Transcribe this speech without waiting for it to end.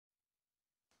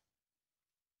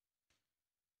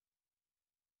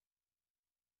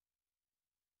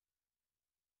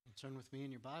Turn with me in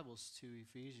your Bibles to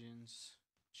Ephesians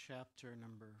chapter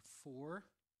number 4.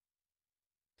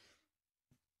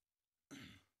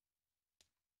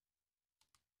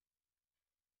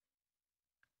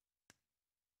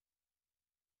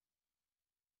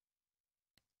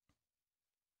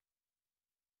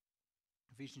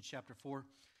 Ephesians chapter 4.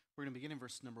 We're going to begin in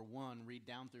verse number 1, read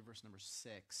down through verse number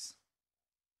 6.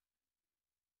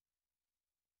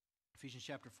 Ephesians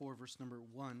chapter 4, verse number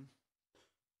 1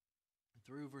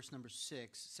 through verse number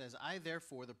 6 says, I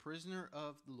therefore, the prisoner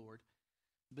of the Lord,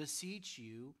 beseech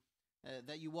you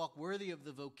that you walk worthy of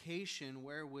the vocation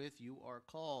wherewith you are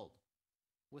called,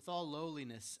 with all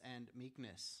lowliness and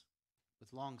meekness,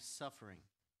 with long suffering,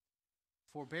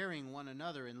 forbearing one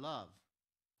another in love,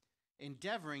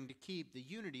 endeavoring to keep the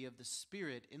unity of the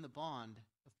Spirit in the bond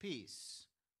of peace.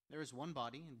 There is one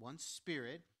body and one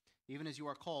Spirit, even as you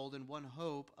are called, in one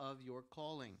hope of your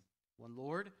calling, one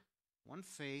Lord, one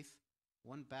faith,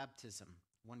 one baptism,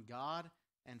 one God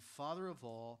and Father of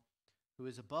all, who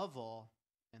is above all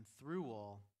and through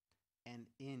all and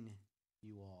in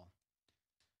you all.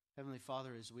 Heavenly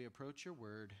Father, as we approach your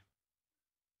word,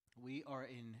 we are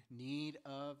in need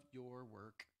of your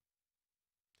work.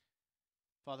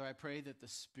 Father, I pray that the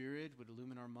Spirit would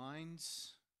illumine our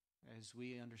minds as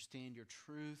we understand your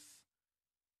truth,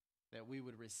 that we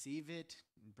would receive it,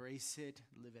 embrace it,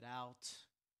 live it out.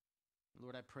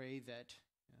 Lord, I pray that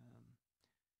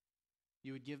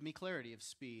you would give me clarity of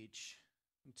speech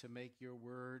to make your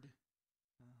word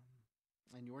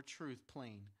and your truth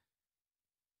plain.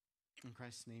 In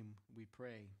Christ's name we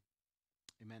pray.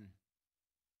 Amen.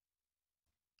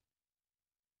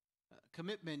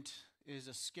 Commitment is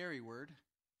a scary word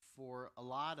for a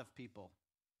lot of people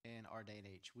in our day and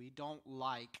age. We don't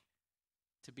like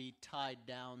to be tied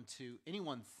down to any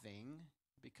one thing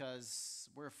because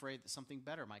we're afraid that something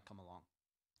better might come along.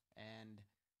 And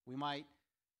we might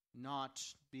not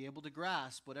be able to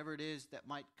grasp whatever it is that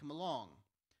might come along.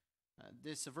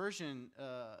 This aversion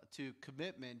to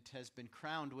commitment has been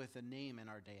crowned with a name in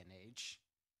our day and age,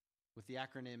 with the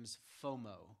acronyms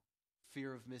FOMO,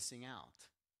 fear of missing out.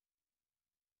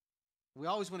 We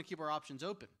always want to keep our options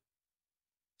open,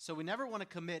 so we never want to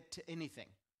commit to anything.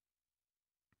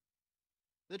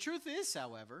 The truth is,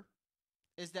 however,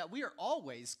 is that we are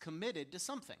always committed to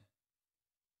something.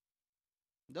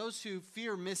 Those who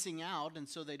fear missing out and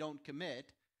so they don't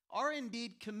commit are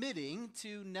indeed committing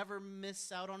to never miss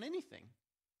out on anything.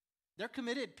 They're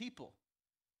committed people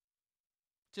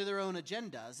to their own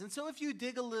agendas. And so if you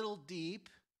dig a little deep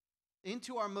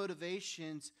into our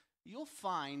motivations, you'll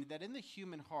find that in the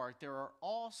human heart there are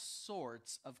all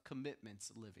sorts of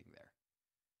commitments living there.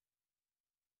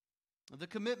 The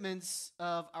commitments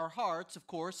of our hearts, of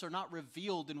course, are not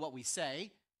revealed in what we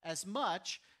say as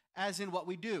much as in what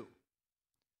we do.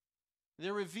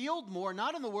 They're revealed more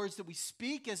not in the words that we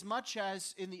speak as much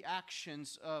as in the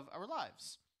actions of our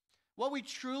lives. What we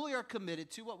truly are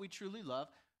committed to, what we truly love,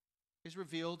 is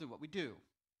revealed in what we do.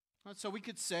 So we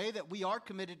could say that we are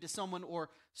committed to someone or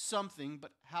something, but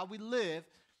how we live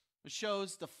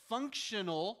shows the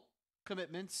functional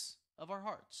commitments of our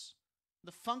hearts.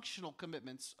 The functional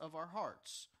commitments of our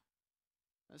hearts.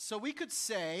 So we could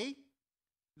say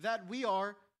that we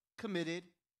are committed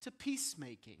to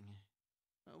peacemaking.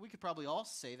 We could probably all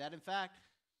say that. In fact,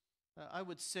 I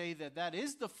would say that that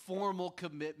is the formal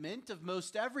commitment of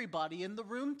most everybody in the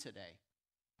room today.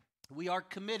 We are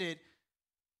committed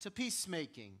to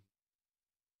peacemaking.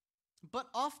 But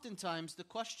oftentimes the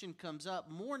question comes up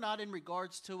more not in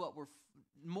regards to what we're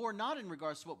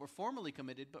formally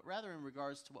committed, but rather in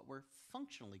regards to what we're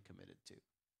functionally committed to.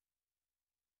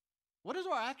 What does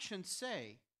our actions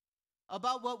say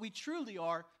about what we truly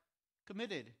are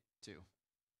committed to?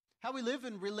 How we live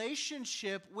in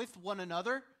relationship with one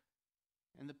another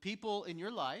and the people in your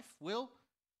life will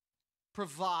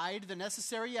provide the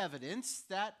necessary evidence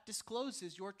that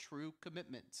discloses your true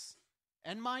commitments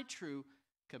and my true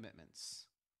commitments.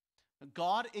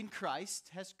 God in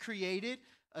Christ has created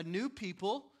a new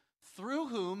people through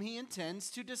whom he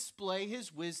intends to display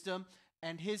his wisdom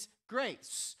and his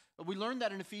grace. We learned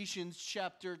that in Ephesians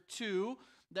chapter 2,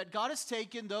 that God has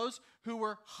taken those who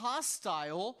were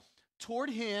hostile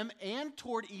toward him and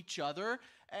toward each other,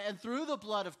 and through the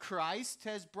blood of Christ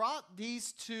has brought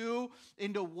these two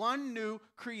into one new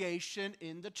creation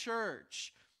in the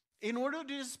church in order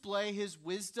to display his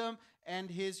wisdom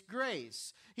and his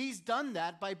grace. He's done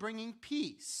that by bringing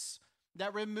peace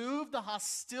that removed the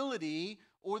hostility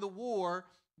or the war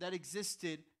that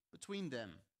existed between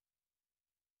them.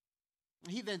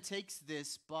 He then takes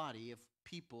this body of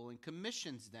people and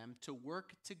commissions them to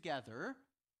work together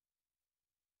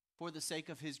for the sake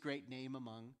of his great name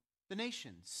among the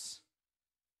nations.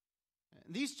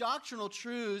 These doctrinal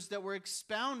truths that were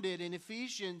expounded in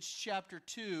Ephesians chapter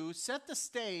 2 set the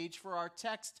stage for our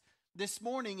text this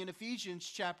morning in Ephesians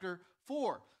chapter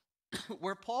 4,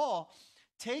 where Paul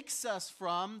takes us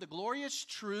from the glorious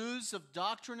truths of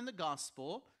doctrine in the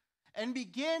gospel and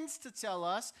begins to tell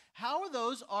us how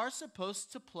those are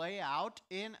supposed to play out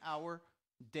in our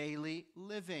daily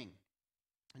living.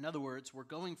 In other words, we're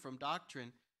going from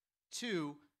doctrine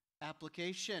to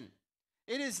application.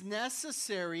 It is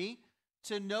necessary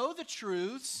to know the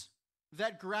truths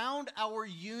that ground our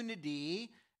unity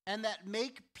and that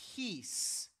make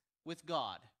peace with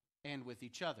God and with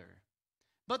each other.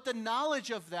 But the knowledge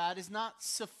of that is not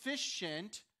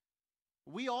sufficient.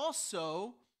 We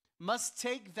also must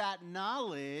take that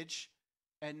knowledge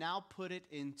and now put it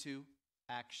into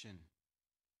action.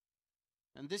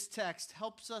 And this text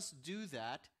helps us do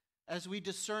that as we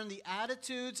discern the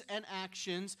attitudes and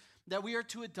actions that we are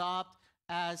to adopt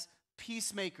as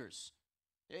peacemakers.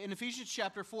 In Ephesians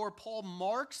chapter 4, Paul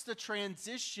marks the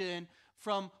transition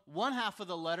from one half of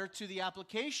the letter to the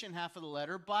application half of the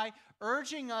letter by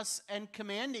urging us and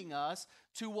commanding us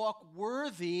to walk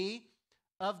worthy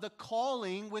of the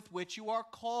calling with which you are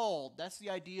called. That's the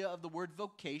idea of the word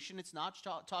vocation. It's not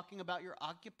talking about your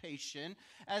occupation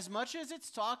as much as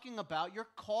it's talking about your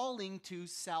calling to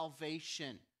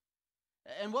salvation.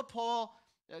 And what Paul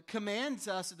commands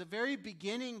us at the very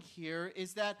beginning here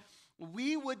is that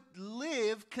we would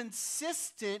live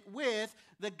consistent with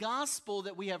the gospel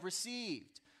that we have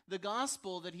received, the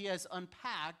gospel that he has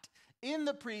unpacked in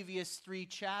the previous 3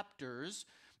 chapters,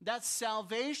 that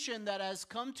salvation that has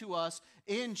come to us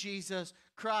in Jesus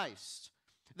Christ,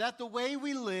 that the way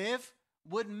we live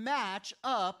would match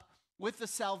up with the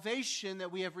salvation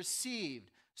that we have received,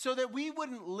 so that we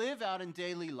wouldn't live out in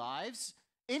daily lives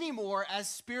anymore as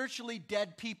spiritually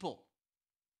dead people,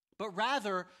 but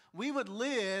rather we would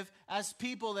live as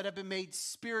people that have been made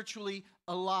spiritually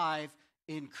alive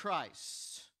in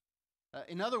Christ.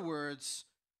 In other words,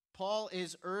 Paul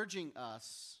is urging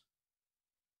us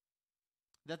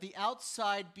that the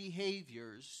outside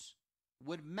behaviors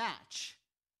would match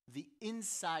the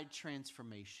inside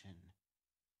transformation.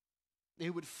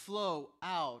 It would flow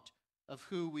out of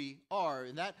who we are.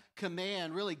 And that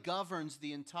command really governs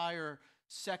the entire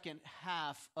second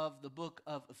half of the book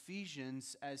of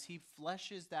Ephesians as he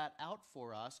fleshes that out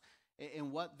for us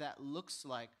and what that looks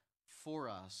like for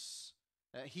us.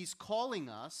 He's calling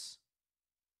us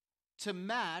to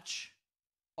match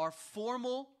our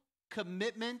formal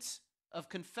commitment of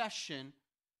confession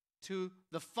to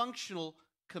the functional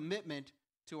commitment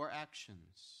to our actions.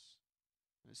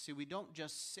 See, we don't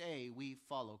just say we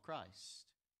follow Christ.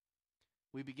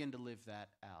 We begin to live that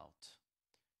out.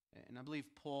 And I believe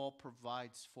Paul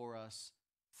provides for us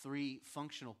 3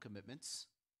 functional commitments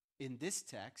in this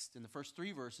text, in the first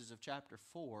 3 verses of chapter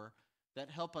 4, that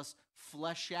help us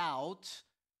flesh out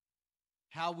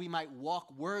how we might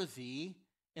walk worthy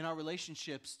in our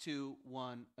relationships to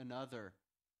one another.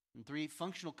 And 3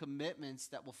 functional commitments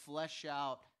that will flesh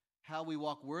out how we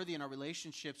walk worthy in our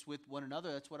relationships with one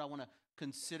another. That's what I want to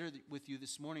consider with you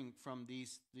this morning from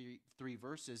these 3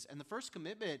 verses. And the first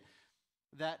commitment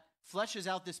that fleshes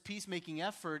out this peacemaking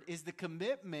effort is the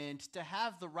commitment to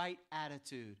have the right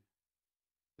attitude.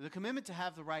 The commitment to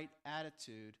have the right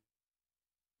attitude.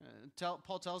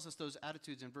 Paul tells us those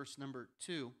attitudes in verse number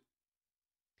 2.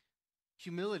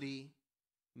 Humility,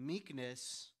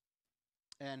 meekness,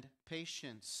 and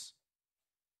patience.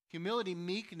 Humility,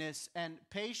 meekness, and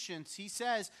patience. He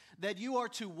says that you are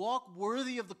to walk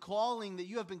worthy of the calling that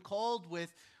you have been called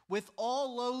with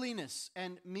all lowliness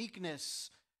and meekness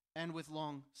and with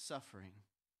long suffering.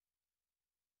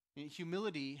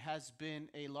 Humility has been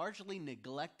a largely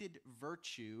neglected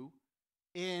virtue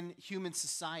in human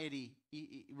society,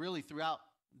 really throughout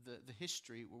the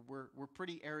history. We're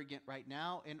pretty arrogant right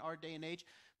now in our day and age,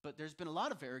 but there's been a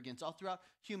lot of arrogance all throughout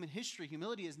human history.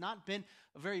 Humility has not been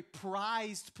a very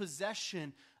prized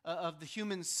possession of the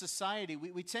human society.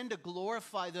 We tend to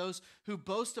glorify those who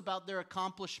boast about their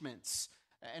accomplishments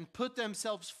and put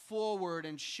themselves forward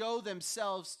and show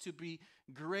themselves to be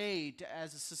great.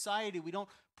 As a society, we don't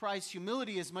prize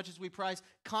humility as much as we prize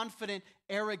confident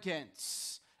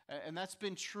arrogance. And that's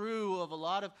been true of a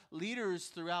lot of leaders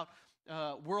throughout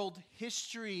world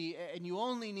history. And you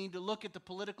only need to look at the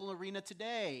political arena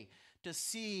today to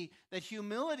see that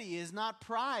humility is not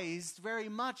prized very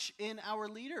much in our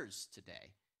leaders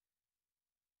today.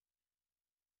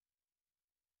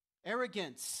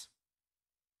 Arrogance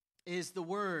is the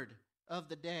word of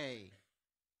the day.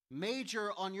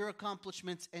 Major on your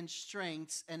accomplishments and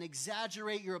strengths and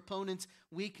exaggerate your opponent's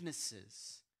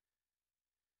weaknesses.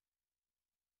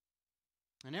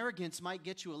 And arrogance might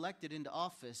get you elected into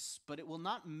office, but it will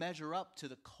not measure up to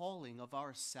the calling of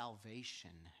our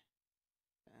salvation.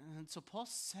 And so Paul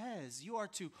says you are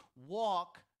to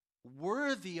walk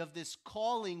worthy of this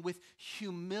calling with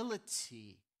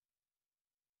humility.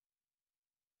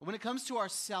 When it comes to our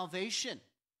salvation,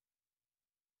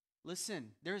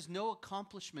 listen, there's no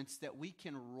accomplishments that we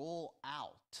can roll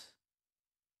out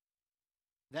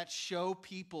that show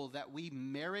people that we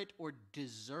merit or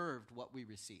deserved what we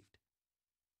received.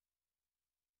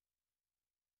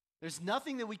 There's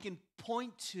nothing that we can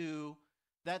point to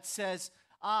that says,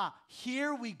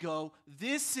 here we go.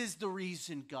 This is the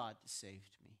reason God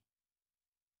saved me.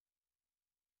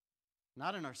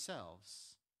 Not in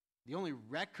ourselves. The only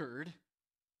record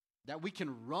that we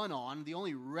can run on, the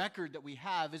only record that we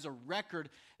have is a record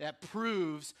that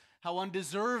proves how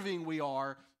undeserving we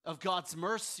are of God's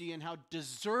mercy and how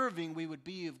deserving we would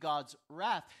be of God's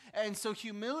wrath. And so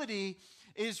humility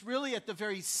is really at the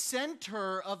very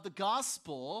center of the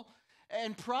gospel,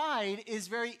 and pride is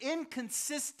very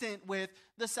inconsistent with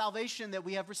the salvation that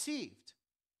we have received.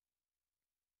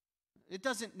 It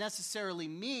doesn't necessarily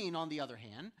mean, on the other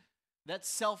hand, that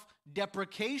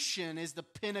self-deprecation is the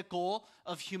pinnacle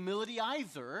of humility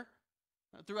either.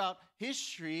 Throughout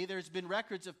history, there's been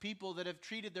records of people that have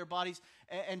treated their bodies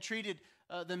and treated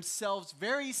themselves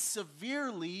very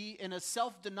severely in a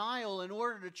self-denial in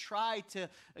order to try to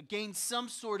gain some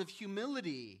sort of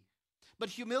humility. But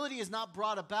humility is not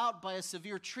brought about by a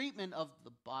severe treatment of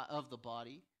the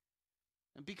body,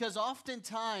 because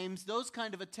oftentimes those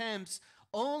kind of attempts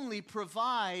only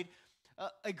provide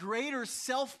a greater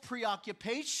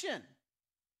self-preoccupation.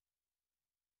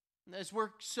 As we're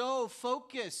so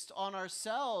focused on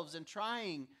ourselves and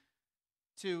trying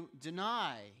to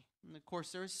deny. And of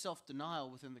course, there is self-denial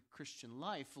within the Christian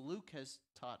life. Luke has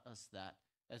taught us that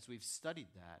as we've studied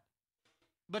that.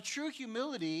 But true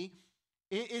humility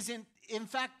is in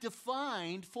fact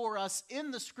defined for us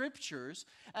in the Scriptures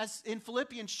as in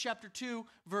Philippians chapter 2,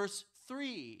 verse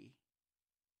 3,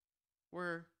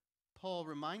 where Paul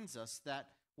reminds us that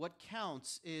what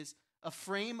counts is a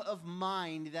frame of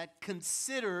mind that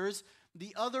considers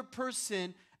the other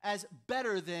person as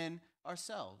better than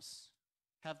ourselves.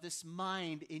 Have this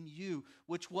mind in you,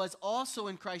 which was also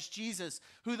in Christ Jesus,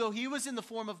 who though he was in the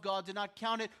form of God, did not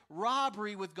count it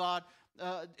robbery with God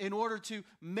in order to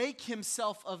make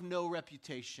himself of no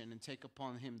reputation and take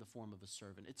upon him the form of a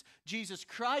servant. It's Jesus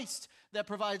Christ that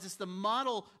provides us the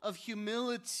model of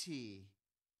humility.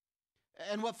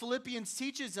 And what Philippians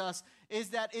teaches us is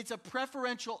that it's a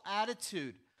preferential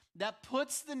attitude that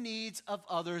puts the needs of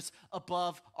others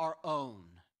above our own.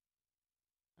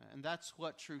 And that's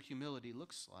what true humility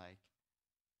looks like.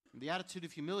 The attitude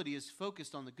of humility is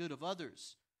focused on the good of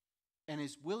others and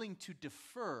is willing to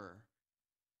defer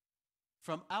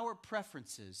from our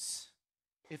preferences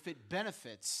if it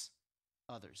benefits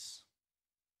others.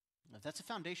 Now, that's a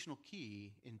foundational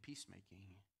key in peacemaking.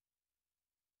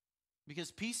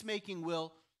 Because peacemaking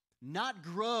will not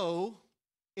grow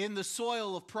in the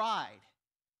soil of pride.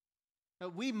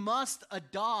 We must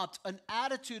adopt an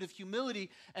attitude of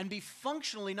humility and be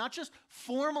functionally, not just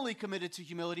formally committed to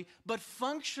humility, but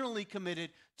functionally committed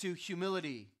to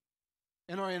humility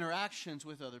in our interactions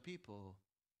with other people.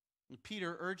 And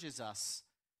Peter urges us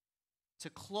to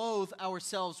clothe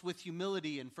ourselves with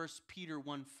humility in 1 Peter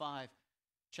 1:5,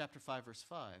 chapter 5, verse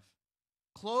 5.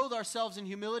 Clothe ourselves in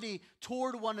humility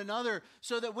toward one another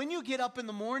so that when you get up in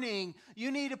the morning, you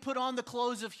need to put on the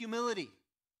clothes of humility.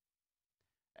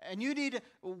 And you need to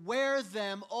wear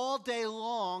them all day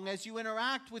long as you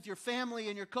interact with your family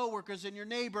and your coworkers and your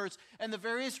neighbors and the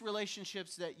various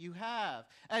relationships that you have.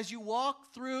 As you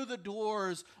walk through the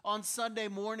doors on Sunday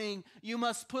morning, you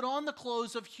must put on the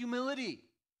clothes of humility.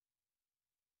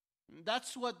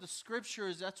 That's what the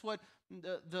Scriptures, that's what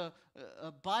the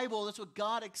Bible, that's what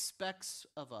God expects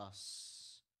of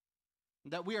us.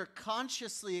 That we are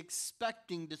consciously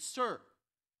expecting to serve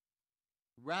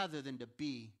rather than to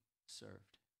be served.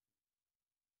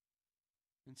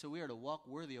 And so we are to walk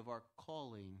worthy of our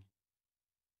calling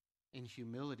in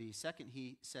humility. Second,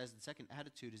 he says, the second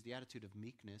attitude is the attitude of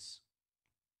meekness.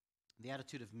 The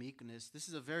attitude of meekness. This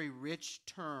is a very rich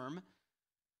term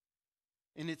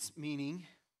in its meaning.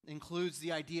 Includes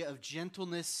the idea of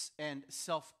gentleness and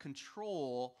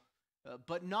self-control,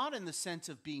 but not in the sense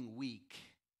of being weak.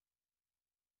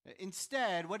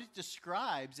 Instead, what it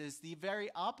describes is the very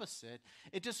opposite.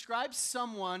 It describes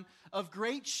someone of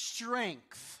great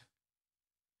strength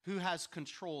who has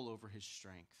control over his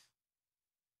strength.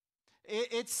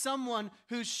 It's someone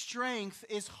whose strength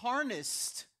is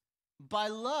harnessed by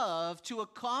love to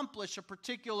accomplish a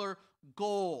particular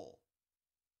goal.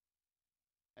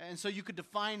 And so you could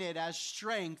define it as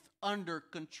strength under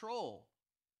control,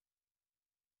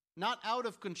 not out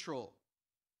of control.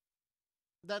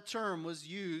 That term was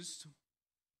used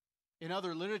in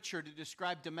other literature to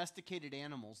describe domesticated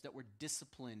animals that were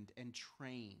disciplined and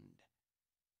trained.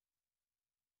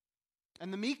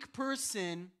 And the meek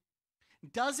person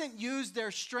doesn't use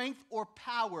their strength or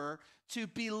power to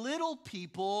belittle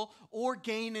people or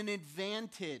gain an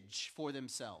advantage for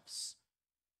themselves.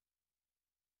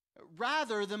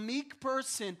 Rather, the meek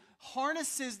person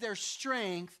harnesses their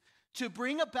strength to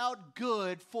bring about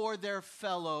good for their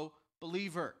fellow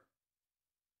believer.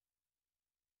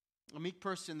 A meek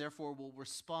person, therefore, will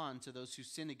respond to those who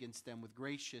sin against them with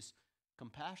gracious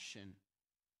compassion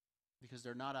because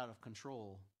they're not out of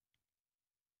control.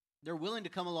 They're willing to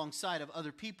come alongside of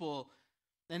other people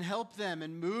and help them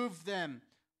and move them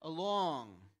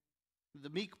along. The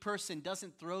meek person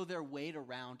doesn't throw their weight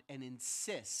around and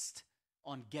insist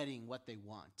on getting what they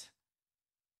want.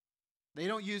 They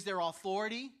don't use their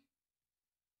authority,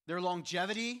 their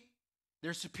longevity,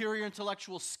 their superior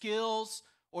intellectual skills,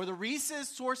 or the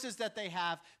resources that they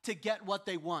have to get what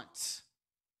they want.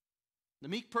 The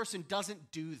meek person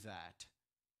doesn't do that.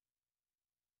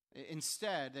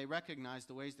 Instead, they recognize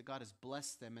the ways that God has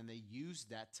blessed them, and they use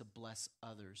that to bless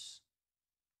others.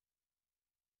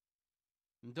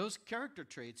 And those character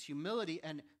traits, humility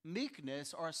and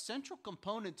meekness, are a central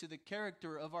component to the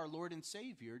character of our Lord and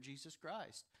Savior, Jesus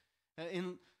Christ.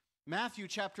 In Matthew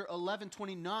chapter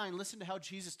 11:29, listen to how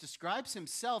Jesus describes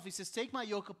himself. He says, "Take my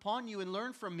yoke upon you and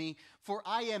learn from me, for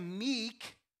I am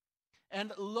meek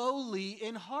and lowly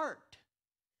in heart,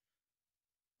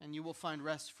 and you will find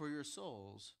rest for your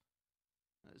souls."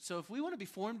 So if we want to be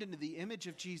formed into the image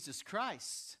of Jesus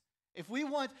Christ, if we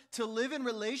want to live in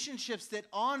relationships that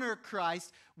honor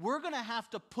Christ, we're going to have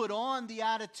to put on the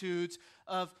attitudes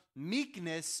of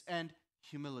meekness and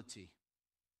humility.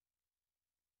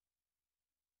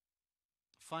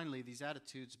 Finally, these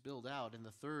attitudes build out in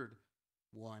the third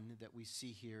one that we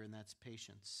see here, and that's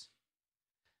patience.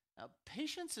 Now,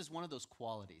 patience is one of those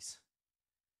qualities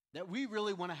that we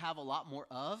really want to have a lot more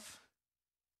of,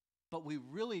 but we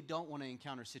really don't want to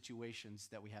encounter situations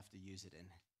that we have to use it in,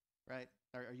 right?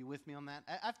 Are you with me on that?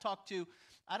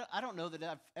 I don't know that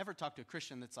I've ever talked to a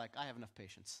Christian that's like, I have enough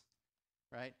patience,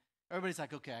 right? Everybody's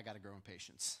like, okay, I got to grow in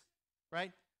patience,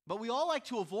 right? But we all like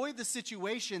to avoid the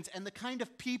situations and the kind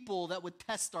of people that would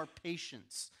test our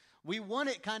patience. We want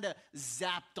it kind of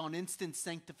zapped on instant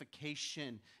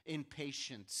sanctification in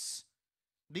patience.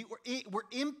 We're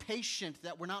impatient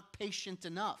that we're not patient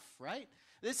enough, right?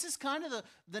 This is kind of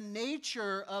the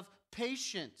nature of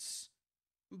patience.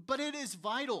 But it is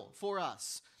vital for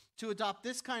us to adopt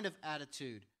this kind of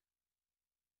attitude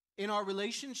in our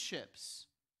relationships.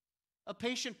 A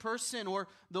patient person, or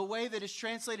the way that is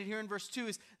translated here in verse 2,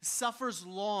 is suffers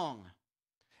long.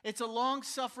 It's a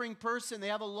long-suffering person. They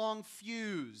have a long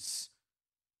fuse.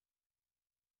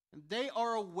 They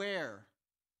are aware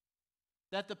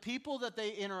that the people that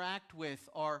they interact with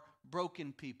are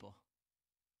broken people.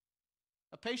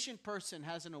 A patient person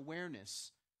has an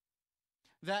awareness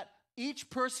that each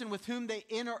person with whom they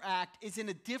interact is in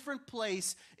a different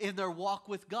place in their walk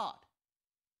with God.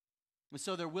 And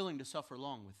so they're willing to suffer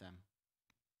long with them.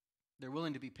 They're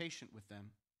willing to be patient with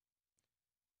them.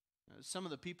 Some of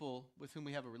the people with whom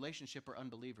we have a relationship are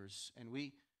unbelievers, and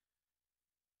we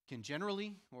can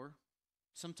generally or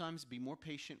sometimes be more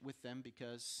patient with them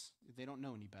because they don't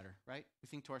know any better, right? We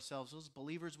think to ourselves, those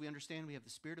believers, we understand we have the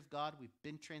Spirit of God, we've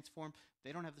been transformed.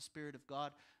 They don't have the Spirit of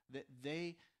God.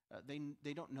 They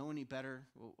don't know any better.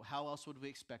 How else would we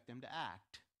expect them to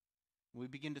act? We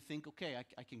begin to think, okay,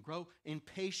 I can grow in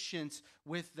patience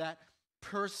with that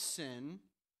person.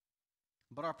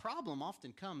 But our problem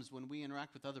often comes when we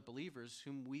interact with other believers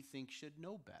whom we think should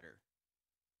know better.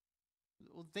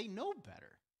 Well, they know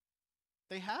better.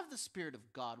 They have the Spirit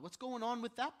of God. What's going on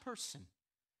with that person?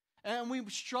 And we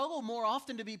struggle more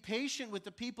often to be patient with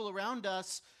the people around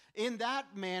us in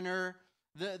that manner,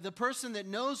 the person that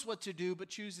knows what to do but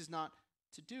chooses not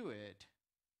to do it.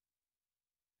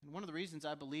 And one of the reasons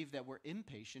I believe that we're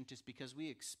impatient is because we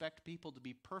expect people to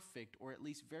be perfect, or at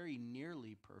least very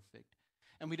nearly perfect.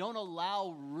 And we don't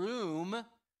allow room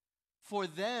for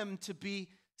them to be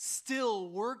still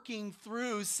working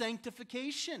through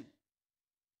sanctification,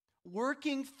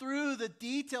 working through the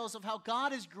details of how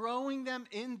God is growing them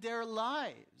in their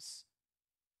lives.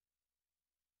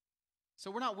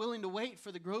 So we're not willing to wait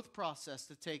for the growth process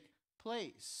to take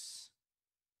place.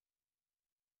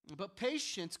 But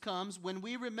patience comes when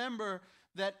we remember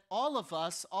that all of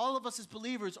us as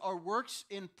believers, are works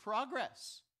in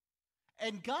progress.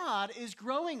 And God is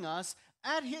growing us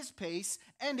at His pace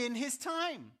and in His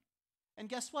time. And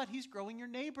guess what? He's growing your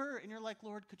neighbor. And you're like,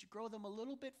 Lord, could you grow them a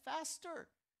little bit faster?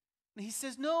 And he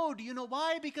says, no. Do you know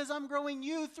why? Because I'm growing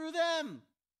you through them,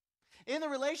 in the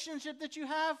relationship that you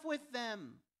have with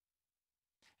them.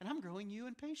 And I'm growing you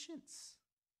in patience.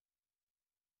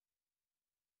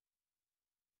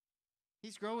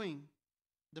 He's growing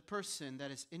the person that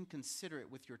is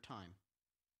inconsiderate with your time.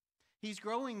 He's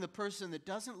growing the person that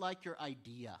doesn't like your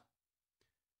idea.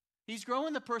 He's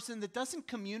growing the person that doesn't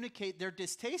communicate their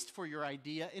distaste for your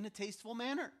idea in a tasteful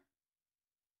manner.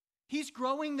 He's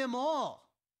growing them all.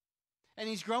 And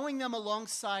he's growing them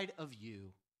alongside of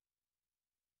you.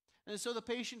 And so the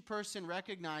patient person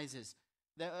recognizes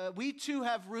that we too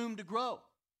have room to grow.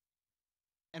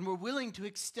 And we're willing to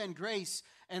extend grace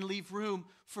and leave room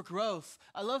for growth.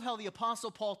 I love how the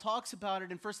Apostle Paul talks about it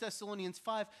in 1 Thessalonians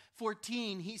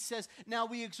 5:14. He says, now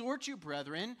we exhort you,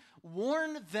 brethren,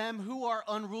 warn them who are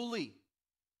unruly.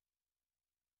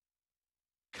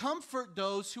 Comfort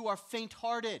those who are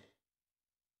faint-hearted.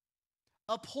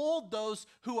 Uphold those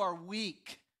who are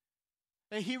weak.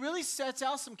 He really sets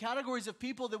out some categories of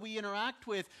people that we interact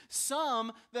with.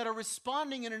 Some that are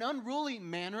responding in an unruly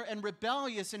manner and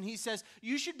rebellious. And he says,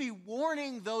 you should be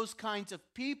warning those kinds of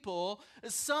people.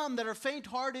 Some that are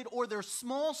faint-hearted or they're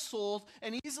small-souled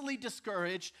and easily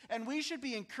discouraged. And we should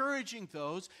be encouraging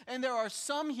those. And there are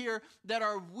some here that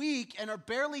are weak and are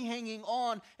barely hanging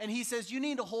on. And he says, you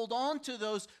need to hold on to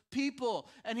those people.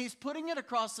 And he's putting it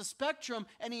across the spectrum.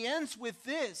 And he ends with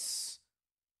this.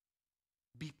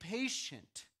 Be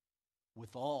patient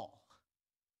with all.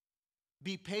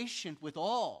 Be patient with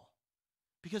all.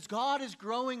 Because God is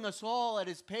growing us all at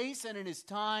His pace and in His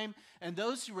time. And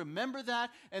those who remember that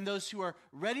and those who are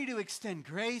ready to extend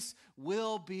grace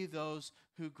will be those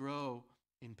who grow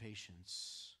in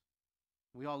patience.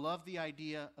 We all love the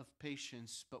idea of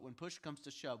patience, but when push comes to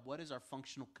shove, what is our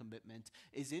functional commitment?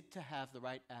 Is it to have the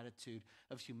right attitude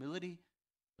of humility,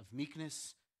 of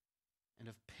meekness, and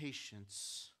of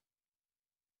patience?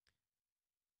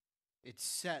 It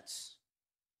sets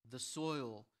the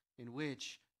soil in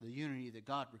which the unity that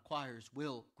God requires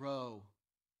will grow.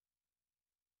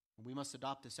 And we must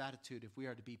adopt this attitude if we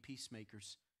are to be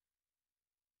peacemakers.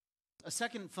 A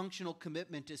second functional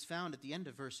commitment is found at the end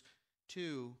of verse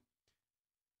 2,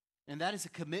 and that is a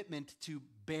commitment to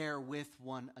bear with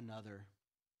one another.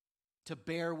 To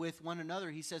bear with one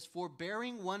another. He says,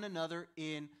 forbearing one another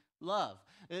in love.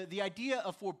 The idea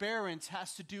of forbearance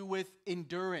has to do with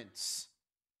endurance.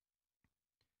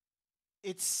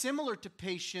 It's similar to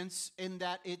patience in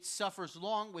that it suffers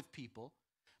long with people,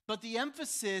 but the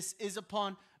emphasis is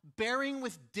upon bearing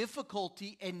with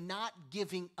difficulty and not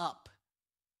giving up,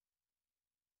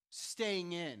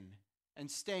 staying in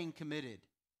and staying committed.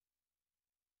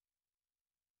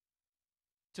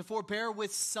 To forbear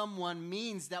with someone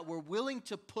means that we're willing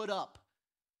to put up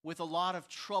with a lot of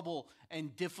trouble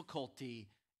and difficulty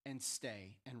and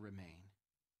stay and remain.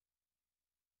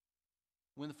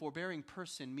 When the forbearing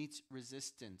person meets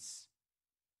resistance,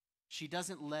 she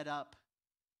doesn't let up.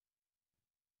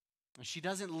 She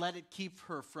doesn't let it keep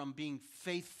her from being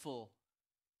faithful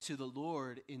to the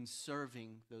Lord in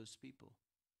serving those people.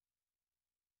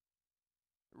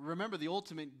 Remember, the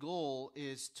ultimate goal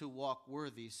is to walk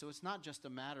worthy. So it's not just a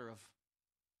matter of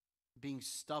being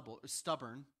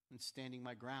stubborn and standing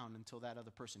my ground until that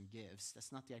other person gives.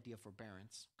 That's not the idea of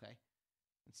forbearance, okay?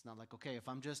 It's not like, okay, if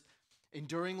I'm just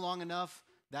enduring long enough,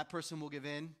 that person will give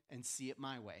in and see it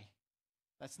my way.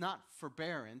 That's not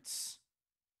forbearance.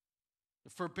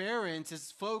 Forbearance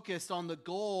is focused on the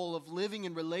goal of living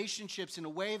in relationships in a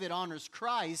way that honors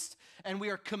Christ, and we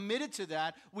are committed to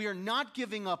that. We are not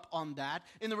giving up on that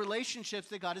in the relationships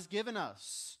that God has given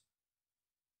us.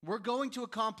 We're going to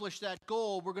accomplish that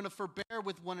goal. We're going to forbear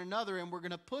with one another, and we're going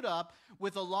to put up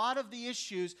with a lot of the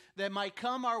issues that might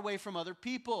come our way from other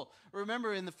people.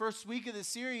 Remember, in the first week of the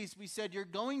series, we said you're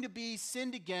going to be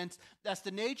sinned against. That's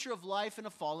the nature of life in a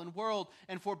fallen world.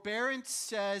 And forbearance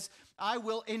says, I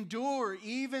will endure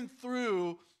even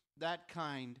through that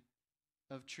kind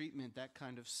of treatment, that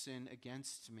kind of sin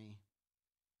against me.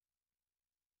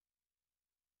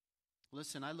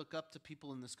 Listen, I look up to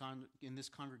people in this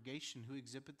congregation who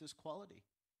exhibit this quality.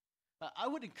 I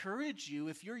would encourage you,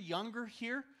 if you're younger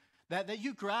here, that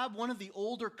you grab one of the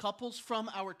older couples from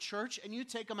our church and you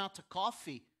take them out to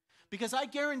coffee. Because I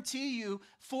guarantee you,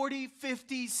 40,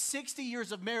 50, 60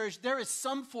 years of marriage, there is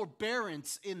some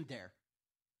forbearance in there.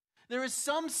 There is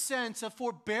some sense of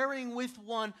forbearing with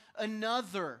one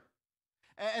another.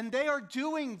 And they are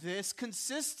doing this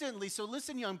consistently. So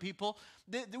listen, young people,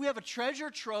 we have a treasure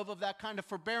trove of that kind of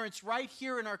forbearance right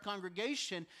here in our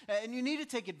congregation. And you need to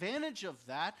take advantage of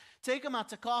that. Take them out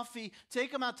to coffee,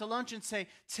 take them out to lunch and say,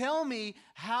 tell me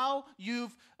how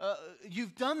you've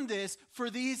done this for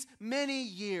these many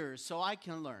years so I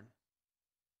can learn.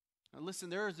 Now listen,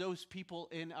 there are those people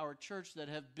in our church that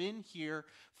have been here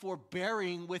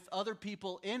forbearing with other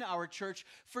people in our church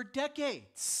for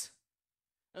decades.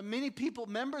 Many people,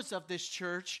 members of this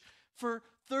church, for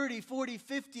 30, 40,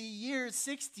 50 years,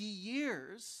 60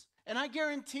 years. And I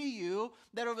guarantee you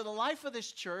that over the life of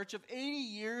this church of 80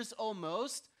 years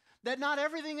almost, that not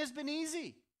everything has been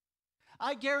easy.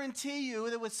 I guarantee you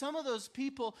that with some of those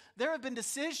people, there have been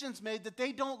decisions made that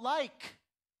they don't like.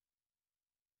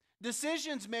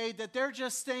 Decisions made that they're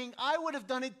just saying, I would have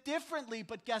done it differently,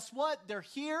 but guess what? They're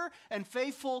here and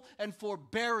faithful and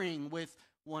forbearing with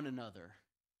one another.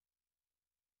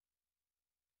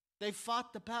 They've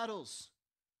fought the battles.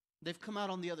 They've come out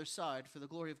on the other side for the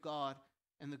glory of God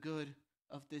and the good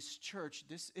of this church.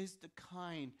 This is the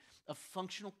kind of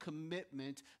functional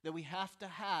commitment that we have to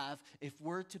have if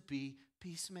we're to be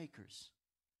peacemakers.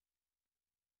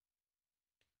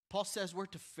 Paul says we're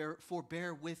to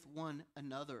forbear with one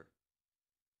another.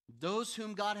 Those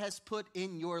whom God has put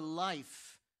in your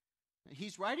life.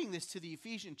 He's writing this to the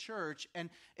Ephesian church,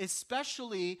 and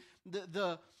especially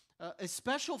a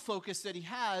special focus that he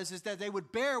has is that they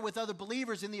would bear with other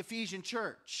believers in the Ephesian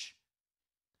church.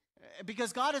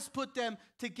 Because God has put them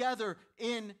together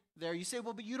in there. You say,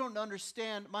 well, but you don't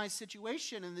understand my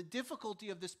situation and the difficulty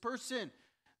of this person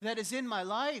that is in my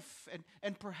life.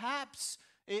 And perhaps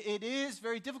it is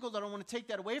very difficult. I don't want to take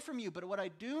that away from you. But what I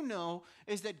do know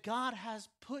is that God has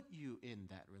put you in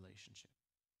that relationship.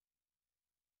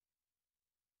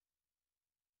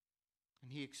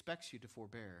 And he expects you to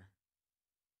forbear.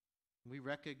 We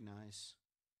recognize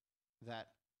that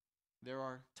there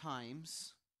are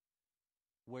times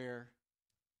where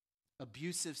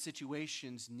abusive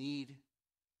situations need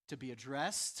to be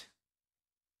addressed,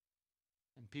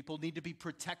 and people need to be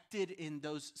protected in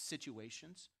those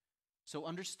situations. So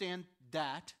understand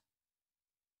that.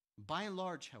 By and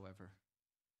large, however,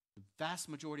 the vast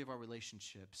majority of our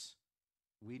relationships,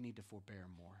 we need to forbear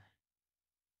more.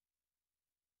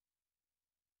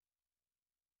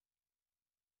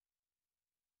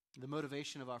 The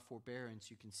motivation of our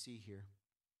forbearance, you can see here,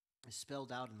 is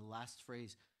spelled out in the last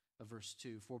phrase of verse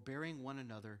 2, forbearing one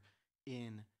another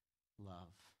in love.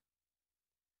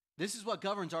 This is what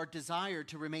governs our desire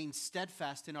to remain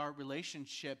steadfast in our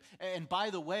relationship. And by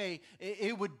the way,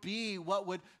 it would be what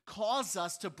would cause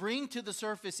us to bring to the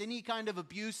surface any kind of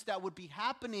abuse that would be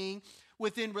happening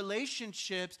within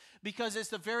relationships, because it's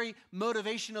the very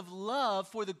motivation of love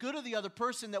for the good of the other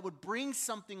person that would bring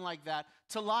something like that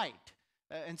to light.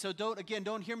 And so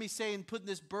don't hear me saying putting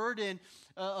this burden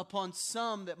upon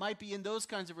some that might be in those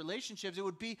kinds of relationships. It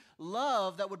would be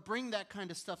love that would bring that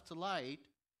kind of stuff to light.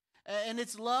 And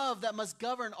it's love that must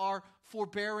govern our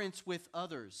forbearance with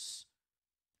others.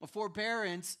 A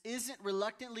forbearance isn't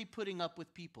reluctantly putting up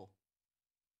with people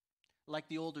like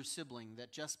the older sibling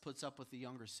that just puts up with the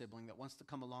younger sibling that wants to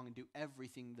come along and do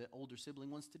everything the older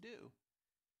sibling wants to do.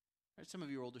 Right? Some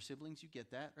of you are older siblings, you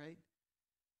get that, right?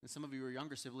 And some of you are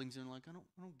younger siblings and are like, I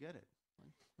don't get it.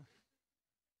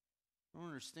 I don't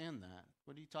understand that.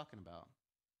 What are you talking about?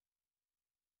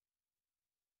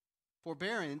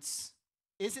 Forbearance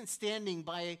isn't standing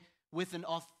by with an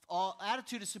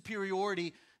attitude of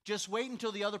superiority, just wait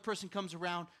until the other person comes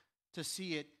around to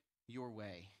see it your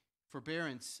way.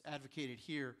 Forbearance advocated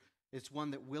here is one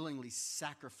that willingly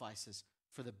sacrifices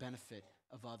for the benefit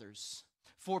of others.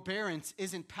 Forbearance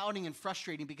isn't pouting and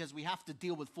frustrating because we have to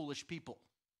deal with foolish people.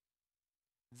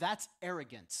 That's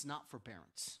arrogance, not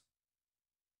forbearance.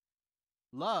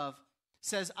 Love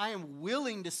says, I am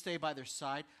willing to stay by their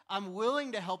side. I'm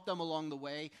willing to help them along the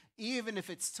way, even if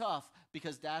it's tough,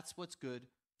 because that's what's good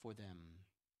for them.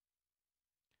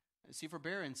 See,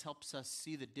 forbearance helps us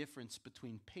see the difference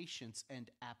between patience and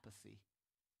apathy.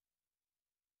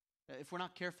 If we're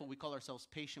not careful, we call ourselves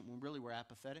patient when really we're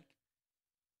apathetic.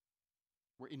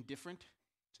 We're indifferent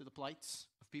to the plights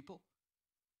of people.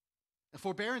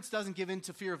 Forbearance doesn't give in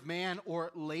to fear of man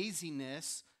or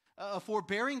laziness. A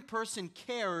forbearing person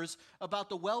cares about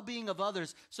the well-being of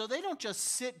others, so they don't just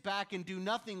sit back and do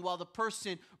nothing while the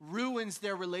person ruins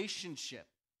their relationship,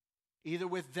 either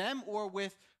with them or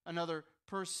with another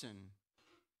person.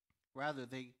 Rather,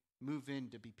 they move in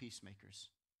to be peacemakers,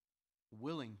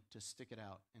 willing to stick it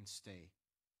out and stay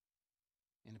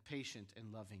in a patient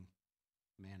and loving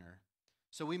manner.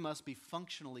 So we must be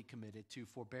functionally committed to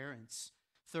forbearance.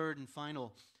 Third and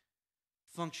final,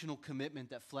 functional commitment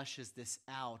that fleshes this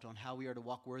out on how we are to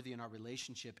walk worthy in our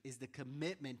relationship is the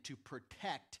commitment to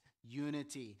protect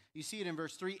unity. You see it in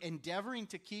verse 3, endeavoring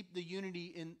to keep the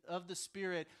unity of the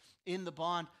Spirit in the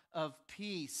bond of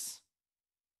peace.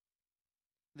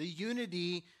 The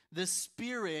unity the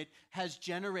Spirit has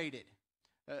generated.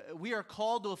 We are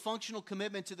called to a functional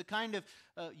commitment to the kind of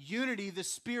unity the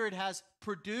Spirit has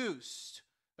produced.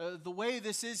 The way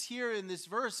this is here in this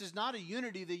verse is not a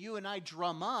unity that you and I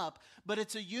drum up, but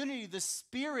it's a unity the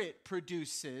Spirit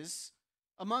produces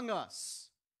among us.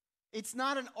 It's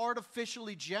not an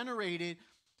artificially generated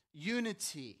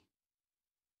unity.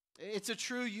 It's a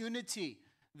true unity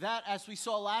that, as we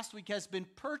saw last week, has been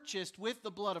purchased with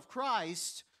the blood of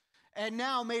Christ and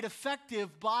now made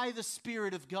effective by the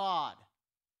Spirit of God.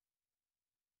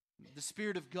 The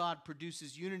Spirit of God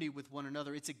produces unity with one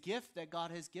another. It's a gift that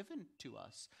God has given to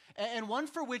us, and one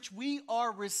for which we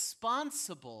are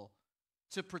responsible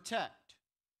to protect.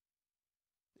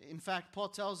 In fact, Paul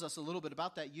tells us a little bit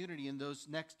about that unity in those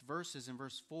next verses. In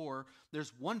verse 4,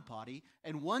 there's one body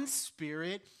and one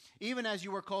Spirit, even as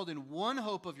you are called in one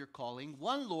hope of your calling,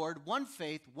 one Lord, one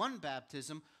faith, one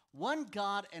baptism, one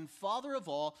God and Father of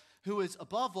all, who is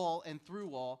above all and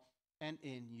through all and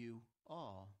in you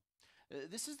all.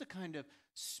 This is the kind of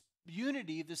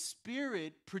unity the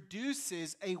Spirit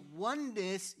produces, a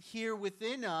oneness here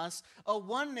within us, a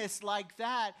oneness like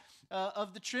that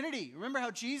of the Trinity. Remember how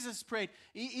Jesus prayed,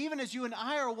 even as you and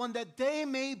I are one, that they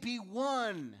may be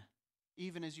one,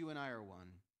 even as you and I are one.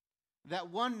 That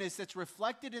oneness that's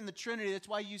reflected in the Trinity. That's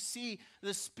why you see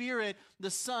the Spirit,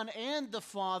 the Son, and the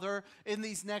Father in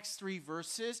these next three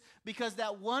verses, because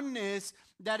that oneness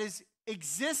that is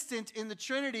existent in the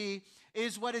Trinity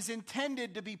is what is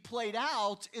intended to be played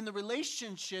out in the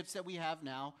relationships that we have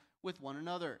now with one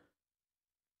another.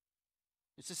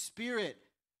 It's the Spirit,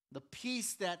 the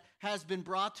peace that has been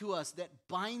brought to us, that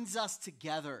binds us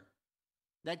together,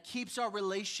 that keeps our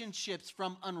relationships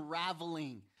from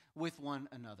unraveling with one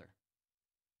another.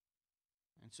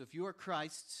 And so if you are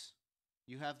Christ's,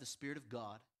 you have the Spirit of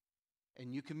God,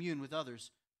 and you commune with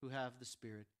others who have the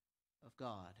Spirit of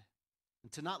God.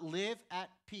 And to not live at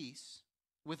peace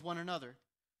with one another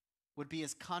would be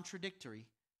as contradictory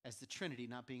as the Trinity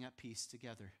not being at peace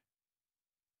together.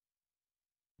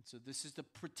 And so this is the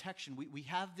protection. We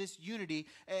have this unity,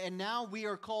 and now we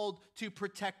are called to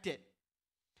protect it.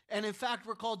 And in fact,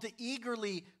 we're called to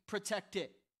eagerly protect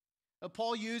it.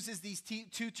 Paul uses these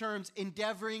two terms,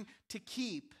 endeavoring to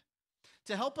keep,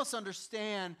 to help us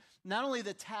understand not only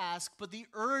the task, but the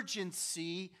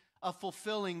urgency of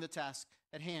fulfilling the task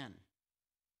at hand.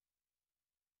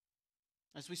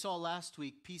 As we saw last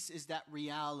week, peace is that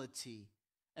reality,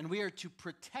 and we are to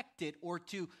protect it or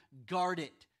to guard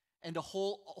it and to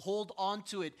hold on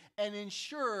to it and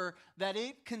ensure that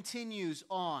it continues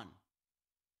on.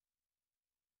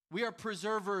 We are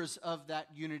preservers of that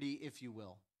unity, if you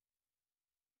will.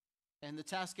 And the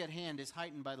task at hand is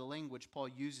heightened by the language Paul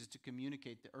uses to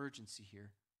communicate the urgency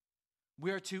here.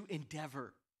 We are to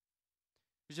endeavor.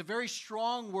 There's a very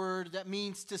strong word that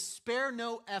means to spare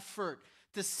no effort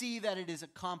to see that it is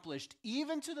accomplished,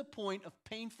 even to the point of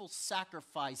painful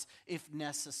sacrifice if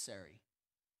necessary.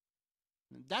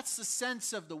 That's the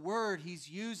sense of the word he's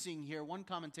using here. One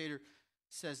commentator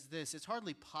says this: it's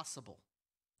hardly possible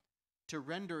to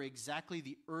render exactly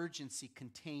the urgency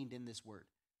contained in this word.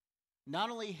 Not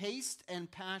only haste and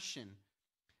passion,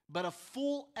 but a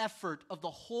full effort of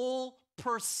the whole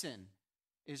person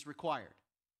is required,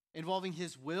 involving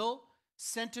his will,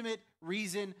 sentiment,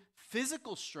 reason,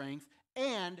 physical strength,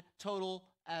 and total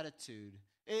attitude.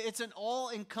 It's an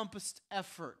all-encompassed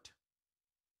effort.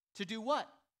 To do what?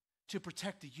 To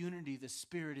protect the unity the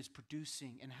Spirit is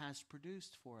producing and has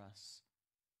produced for us.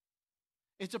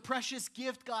 It's a precious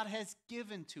gift God has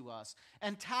given to us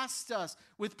and tasked us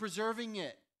with preserving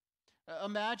it.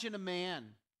 Imagine a man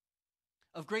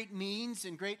of great means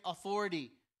and great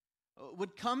authority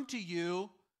would come to you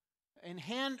and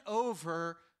hand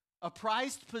over a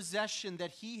prized possession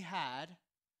that he had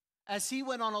as he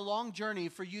went on a long journey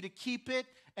for you to keep it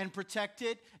and protect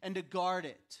it and to guard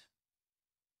it.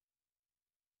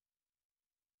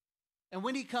 And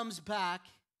when he comes back,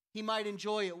 he might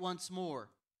enjoy it once more.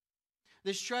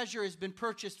 This treasure has been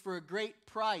purchased for a great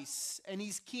price, and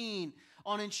he's keen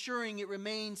on ensuring it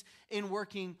remains in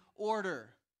working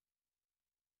order.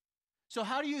 So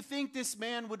how do you think this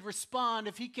man would respond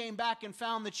if he came back and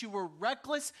found that you were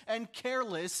reckless and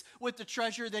careless with the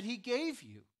treasure that he gave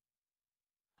you?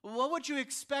 What would you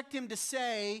expect him to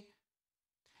say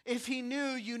if he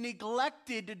knew you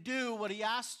neglected to do what he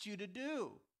asked you to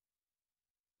do?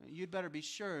 You'd better be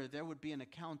sure there would be an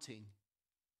accounting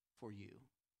for you.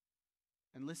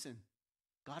 And listen,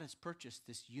 God has purchased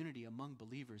this unity among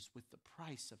believers with the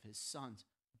price of his Son's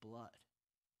blood.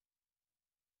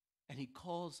 And he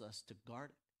calls us to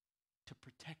guard it, to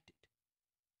protect it,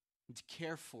 and to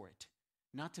care for it,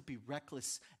 not to be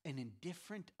reckless and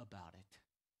indifferent about it.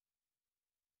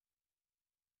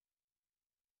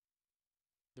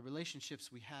 The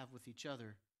relationships we have with each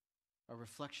other are a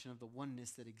reflection of the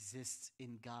oneness that exists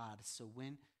in God. So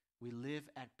when we live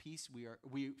at peace,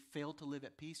 we fail to live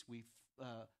at peace, we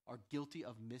are guilty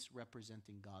of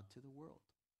misrepresenting God to the world.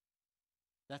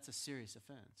 That's a serious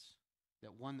offense,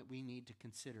 that one that we need to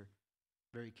consider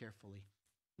very carefully.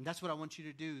 And that's what I want you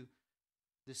to do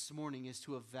this morning, is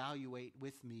to evaluate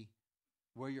with me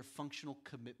where your functional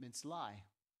commitments lie.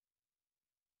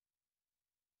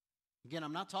 Again,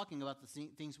 I'm not talking about the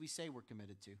things we say we're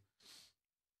committed to,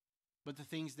 but the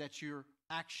things that your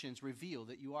actions reveal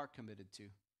that you are committed to.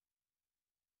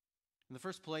 In the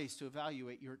first place, to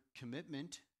evaluate your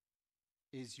commitment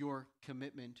is your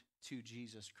commitment to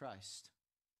Jesus Christ.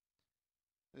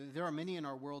 There are many in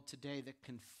our world today that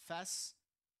confess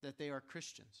that they are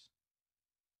Christians,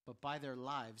 but by their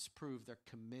lives prove they're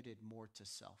committed more to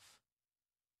self.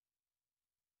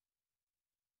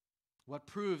 What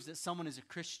proves that someone is a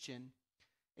Christian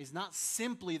is not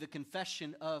simply the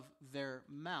confession of their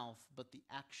mouth, but the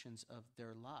actions of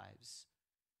their lives.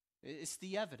 It's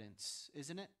the evidence,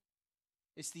 isn't it?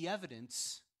 It's the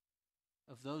evidence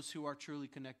of those who are truly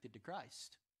connected to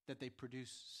Christ, that they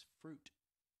produce fruit,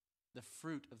 the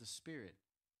fruit of the Spirit.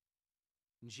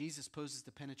 And Jesus poses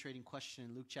the penetrating question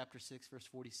in Luke chapter 6, verse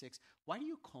 46, "Why do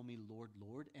you call me Lord,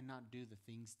 Lord, and not do the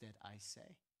things that I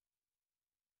say?"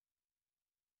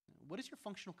 What is your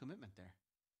functional commitment there?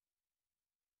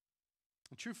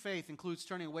 And true faith includes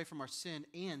turning away from our sin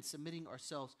and submitting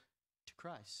ourselves to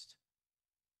Christ.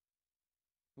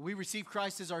 We receive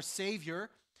Christ as our Savior,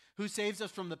 who saves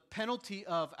us from the penalty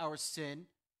of our sin,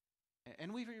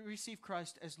 and we receive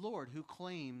Christ as Lord, who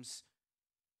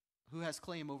has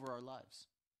claim over our lives.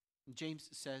 And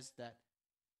James says that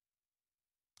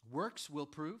works will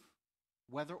prove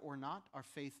whether or not our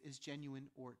faith is genuine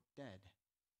or dead.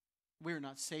 We are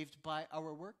not saved by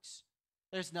our works.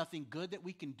 There's nothing good that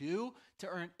we can do to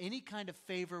earn any kind of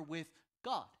favor with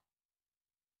God.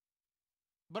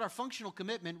 But our functional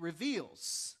commitment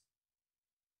reveals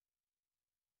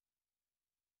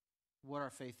what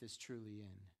our faith is truly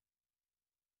in.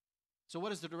 So what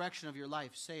does the direction of your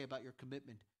life say about your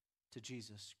commitment to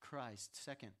Jesus Christ?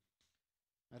 Second,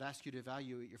 I'd ask you to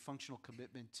evaluate your functional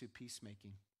commitment to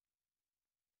peacemaking,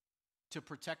 to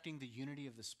protecting the unity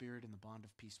of the Spirit and the bond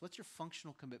of peace. What's your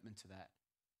functional commitment to that?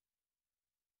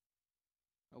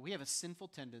 We have a sinful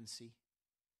tendency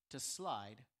to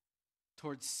slide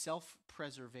towards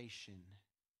self-preservation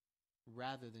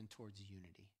rather than towards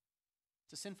unity.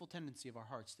 It's a sinful tendency of our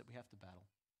hearts that we have to battle.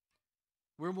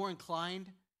 We're more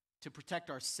inclined to protect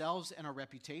ourselves and our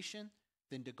reputation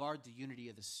than to guard the unity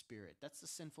of the Spirit. That's the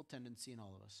sinful tendency in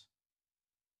all of us.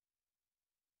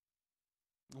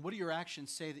 And what do your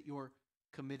actions say that you're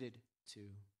committed to?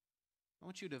 I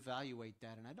want you to evaluate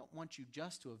that, and I don't want you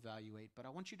just to evaluate, but I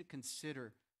want you to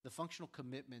consider the functional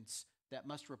commitments that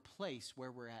must replace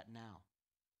where we're at now.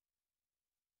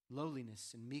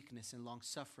 Lowliness and meekness and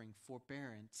long-suffering,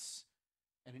 forbearance,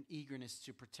 and an eagerness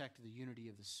to protect the unity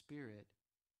of the Spirit.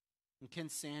 And Ken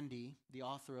Sande, the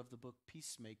author of the book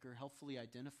Peacemaker, helpfully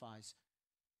identifies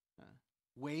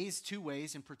two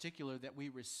ways in particular that we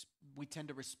tend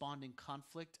to respond in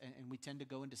conflict, and we tend to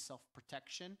go into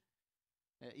self-protection,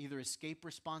 either escape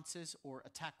responses or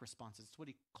attack responses. That's what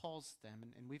he calls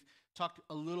them. And we've talked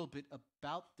a little bit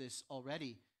about this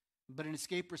already. But in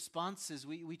escape responses,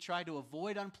 we try to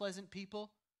avoid unpleasant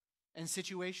people and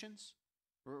situations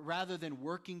rather than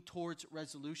working towards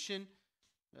resolution.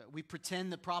 We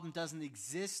pretend the problem doesn't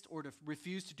exist or to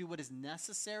refuse to do what is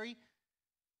necessary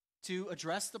to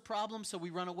address the problem, so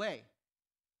we run away.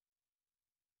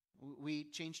 We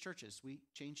change churches. We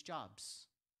change jobs,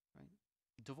 right?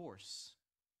 Divorce.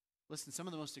 Listen, some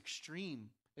of the most extreme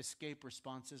escape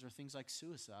responses are things like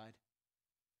suicide.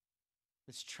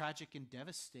 It's tragic and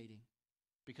devastating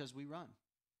because we run.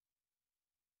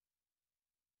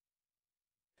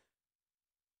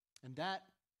 And that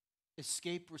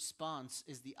escape response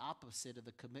is the opposite of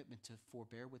the commitment to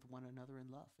forbear with one another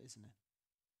in love, isn't it?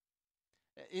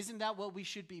 Isn't that what we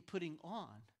should be putting on?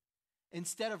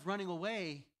 Instead of running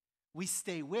away, we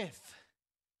stay with,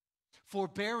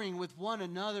 forbearing with one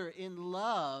another in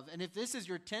love. And if this is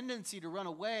your tendency to run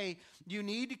away, you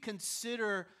need to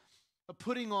consider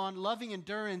putting on loving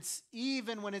endurance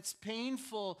even when it's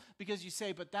painful, because you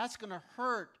say, but that's going to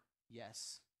hurt.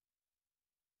 Yes.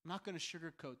 I'm not going to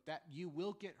sugarcoat that. You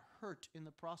will get hurt in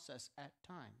the process at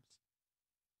times.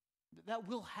 That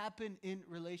will happen in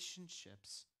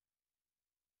relationships.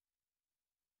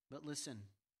 But listen,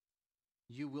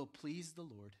 you will please the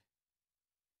Lord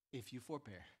if you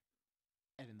forbear,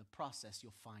 and in the process,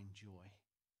 you'll find joy.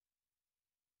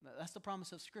 That's the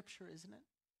promise of Scripture, isn't it?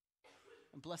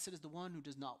 And blessed is the one who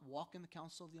does not walk in the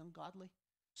counsel of the ungodly,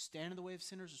 stand in the way of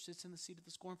sinners, or sits in the seat of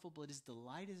the scornful, but his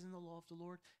delight is in the law of the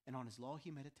Lord, and on his law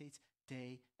he meditates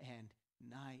day and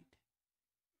night.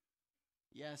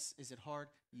 Yes, is it hard?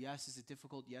 Yes, is it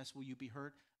difficult? Yes, will you be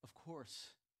hurt? Of course.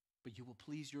 But you will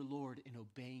please your Lord in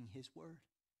obeying his word.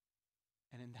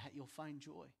 And in that you'll find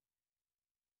joy.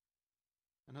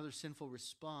 Another sinful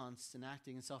response in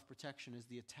acting in self-protection is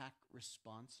the attack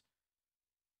response.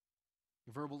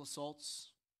 Verbal assaults,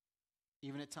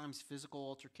 even at times physical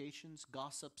altercations,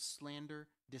 gossip, slander,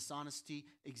 dishonesty,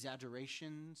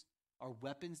 exaggerations are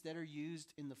weapons that are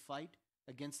used in the fight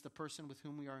against the person with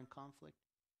whom we are in conflict.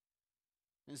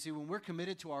 And see, when we're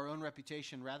committed to our own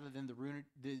reputation rather than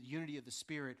the unity of the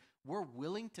Spirit, we're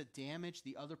willing to damage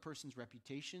the other person's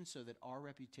reputation so that our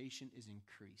reputation is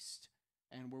increased.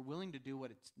 And we're willing to do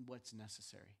what's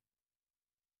necessary.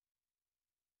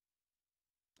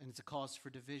 And it's a cause for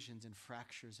divisions and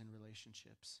fractures in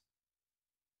relationships.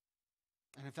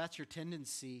 And if that's your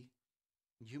tendency,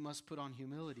 you must put on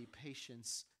humility,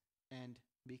 patience, and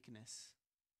meekness.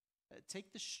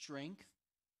 Take the strength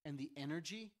and the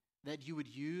energy that you would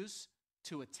use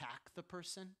to attack the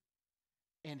person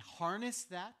and harness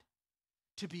that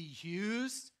to be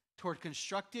used toward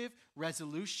constructive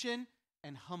resolution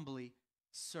and humbly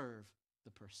serve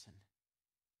the person.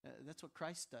 That's what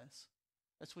Christ does.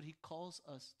 That's what he calls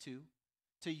us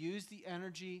to use the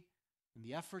energy and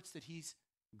the efforts that he's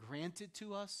granted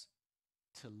to us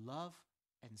to love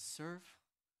and serve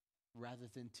rather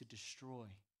than to destroy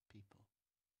people.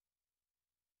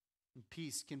 And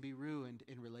peace can be ruined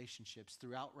in relationships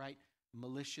through outright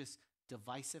malicious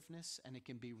divisiveness, and it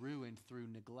can be ruined through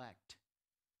neglect.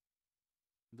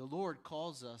 The Lord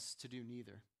calls us to do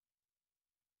neither.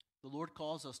 The Lord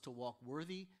calls us to walk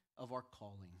worthy of our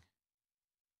calling.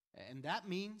 And that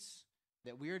means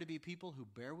that we are to be people who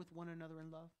bear with one another in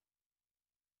love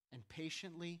and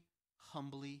patiently,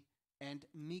 humbly, and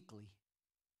meekly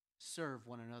serve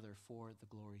one another for the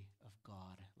glory of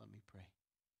God. Let me pray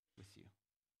with you.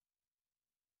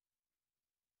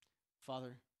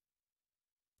 Father,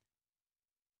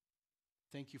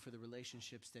 thank you for the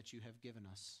relationships that you have given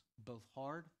us, both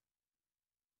hard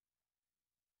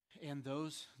and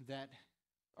those that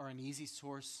are an easy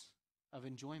source of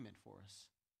enjoyment for us.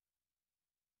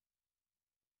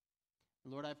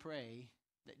 Lord, I pray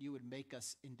that you would make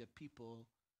us into people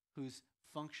whose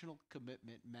functional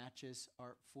commitment matches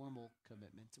our formal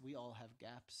commitment. We all have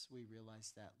gaps. We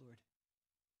realize that, Lord.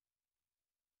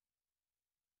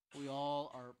 We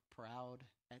all are proud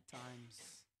at times,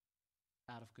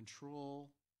 out of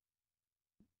control,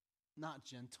 not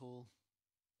gentle,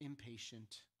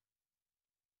 impatient.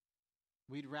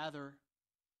 We'd rather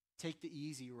take the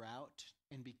easy route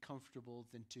and be comfortable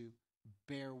than to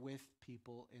bear with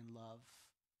people in love.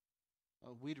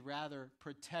 We'd rather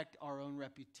protect our own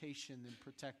reputation than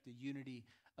protect the unity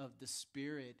of the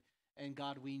Spirit. And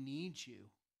God, we need you.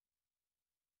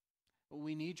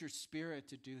 We need your Spirit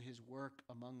to do his work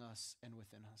among us and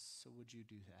within us. So would you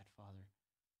do that, Father?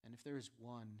 And if there is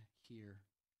one here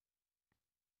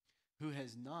who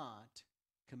has not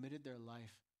committed their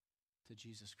life to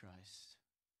Jesus Christ,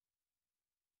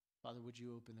 Father, would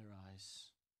you open their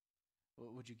eyes?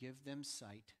 Would you give them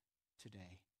sight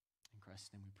today? In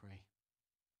Christ's name we pray.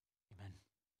 Amen.